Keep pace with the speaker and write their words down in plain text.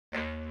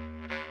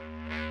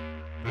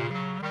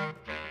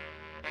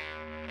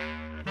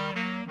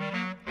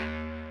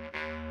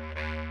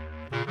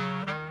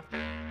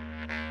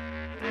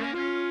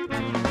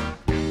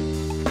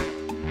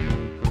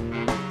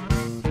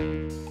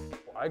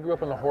I grew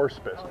up in the horse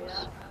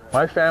business.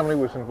 My family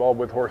was involved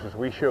with horses.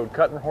 We showed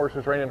cutting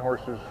horses, reining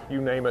horses, you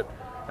name it.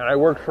 And I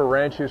worked for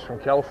ranches from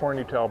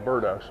California to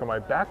Alberta, so my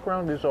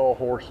background is all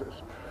horses.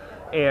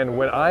 And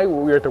when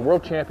we were at the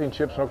World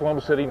Championships in Oklahoma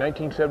City,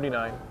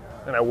 1979,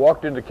 and I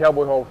walked into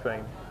Cowboy Hall of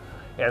Fame,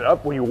 and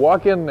when you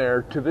walk in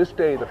there, to this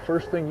day, the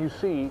first thing you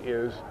see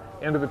is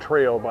End of the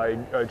Trail by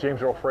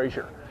James Earl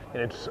Frazier,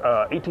 and it's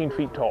 18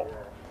 feet tall.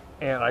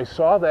 And I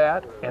saw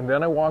that, and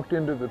then I walked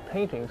into the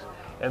paintings,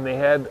 and they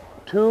had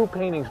two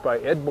paintings by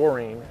Ed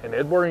Boreen, and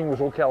Ed Boreen was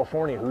old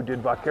California who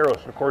did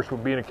vaqueros. Of course,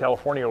 with being a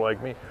California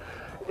like me,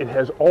 it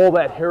has all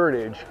that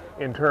heritage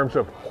in terms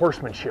of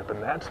horsemanship,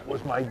 and that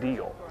was my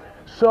deal.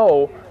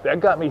 So that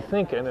got me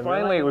thinking, and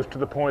finally it was to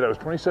the point I was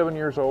 27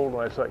 years old,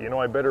 and I thought, you know,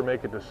 I better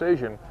make a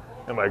decision.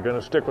 Am I going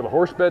to stick with the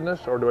horse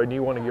business, or do I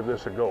want to give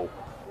this a go?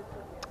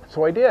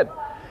 So I did.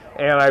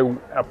 And I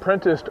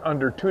apprenticed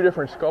under two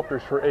different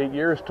sculptors for 8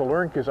 years to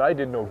learn, because I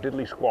didn't know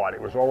diddly squat.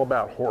 It was all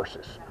about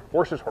horses,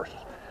 horses, horses.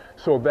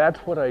 So that's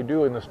what I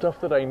do, and the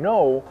stuff that I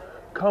know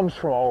comes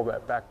from all of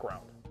that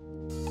background.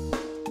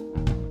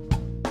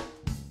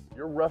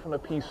 You're roughing a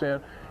piece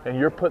in, and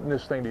you're putting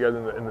this thing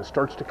together, and it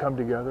starts to come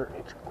together.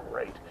 It's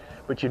great.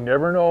 But you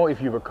never know if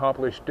you've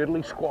accomplished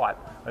diddly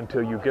squat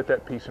until you get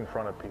that piece in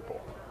front of people.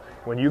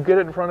 When you get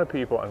it in front of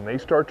people and they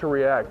start to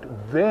react,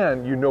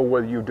 then you know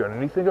whether you've done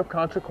anything of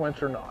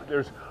consequence or not.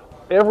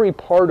 Every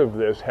part of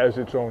this has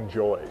its own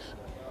joys,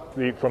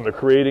 from the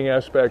creating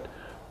aspect,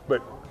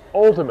 but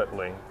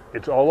ultimately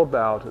it's all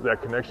about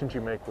that connections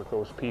you make with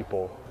those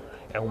people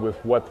and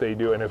with what they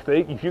do. And if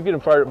you get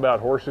them fired up about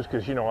horses,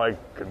 because you know I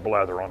could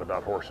blather on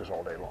about horses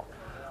all day long,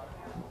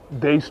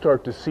 they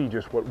start to see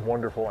just what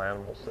wonderful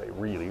animals they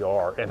really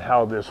are, and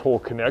how this whole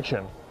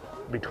connection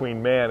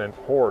between man and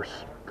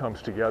horse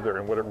comes together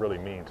and what it really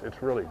means.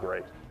 It's really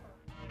great.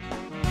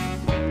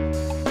 I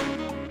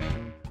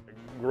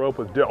grew up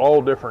with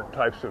all different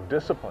types of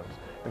disciplines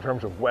in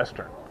terms of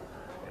Western.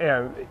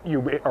 And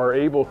you are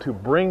able to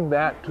bring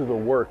that to the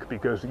work,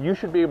 because you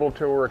should be able to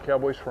tell where a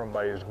cowboy's from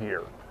by his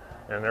gear.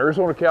 And an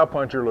Arizona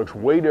cowpuncher looks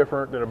way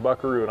different than a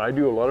buckaroo, and I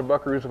do a lot of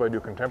buckaroos if I do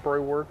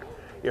contemporary work.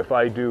 If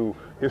I do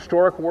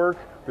historic work,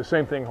 the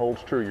same thing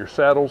holds true. Your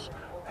saddles,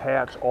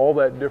 hats, all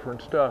that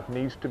different stuff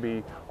needs to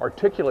be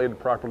articulated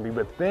properly,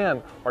 but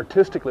then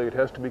artistically it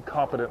has to be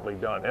competently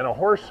done. And a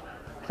horse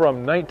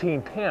from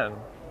 1910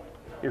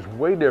 is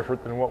way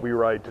different than what we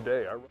ride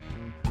today.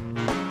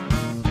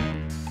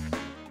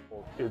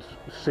 It's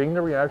seeing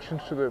the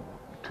reactions to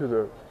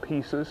the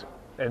pieces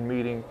and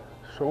meeting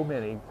so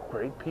many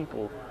great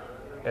people,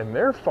 and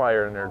their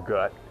fire in their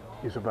gut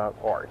is about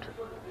art.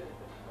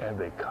 And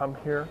they come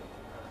here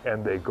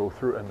and they go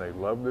through and they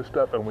love this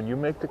stuff. And when you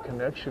make the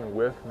connection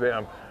with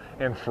them,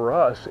 and for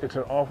us, it's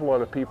an awful lot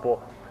of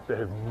people that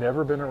have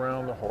never been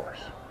around the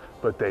horse,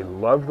 but they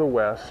love the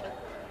West.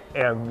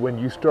 And when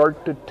you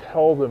start to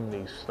tell them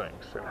these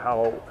things and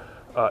how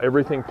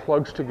everything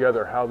plugs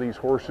together, how these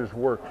horses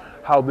work,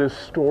 how this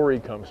story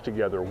comes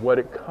together, what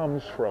it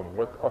comes from,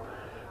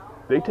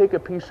 they take a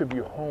piece of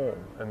you home,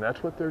 and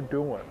that's what they're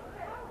doing.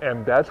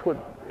 And that's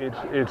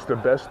it's the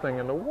best thing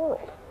in the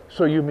world.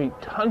 So you meet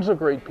tons of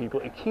great people,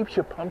 it keeps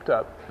you pumped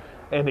up,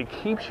 and it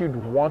keeps you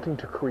wanting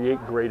to create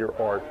greater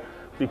art,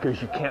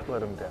 because you can't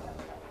let them down.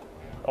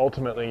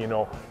 Ultimately, you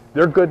know,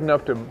 they're good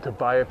enough to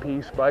buy a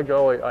piece. By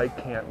golly, I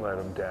can't let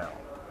them down.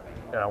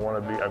 And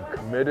I'm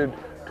committed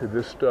to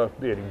this stuff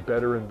getting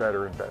better and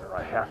better and better.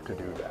 I have to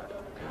do that.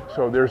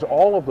 So there's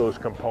all of those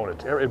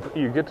components.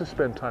 You get to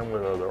spend time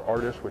with other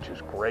artists, which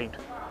is great.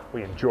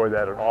 We enjoy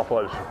that an awful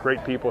lot. There's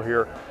great people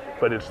here,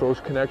 but it's those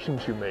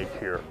connections you make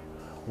here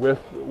with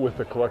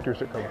the collectors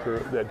that come through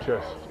that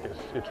just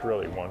it's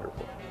really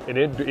wonderful. And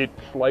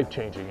it's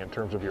life-changing in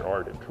terms of your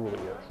art. It truly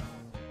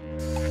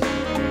is.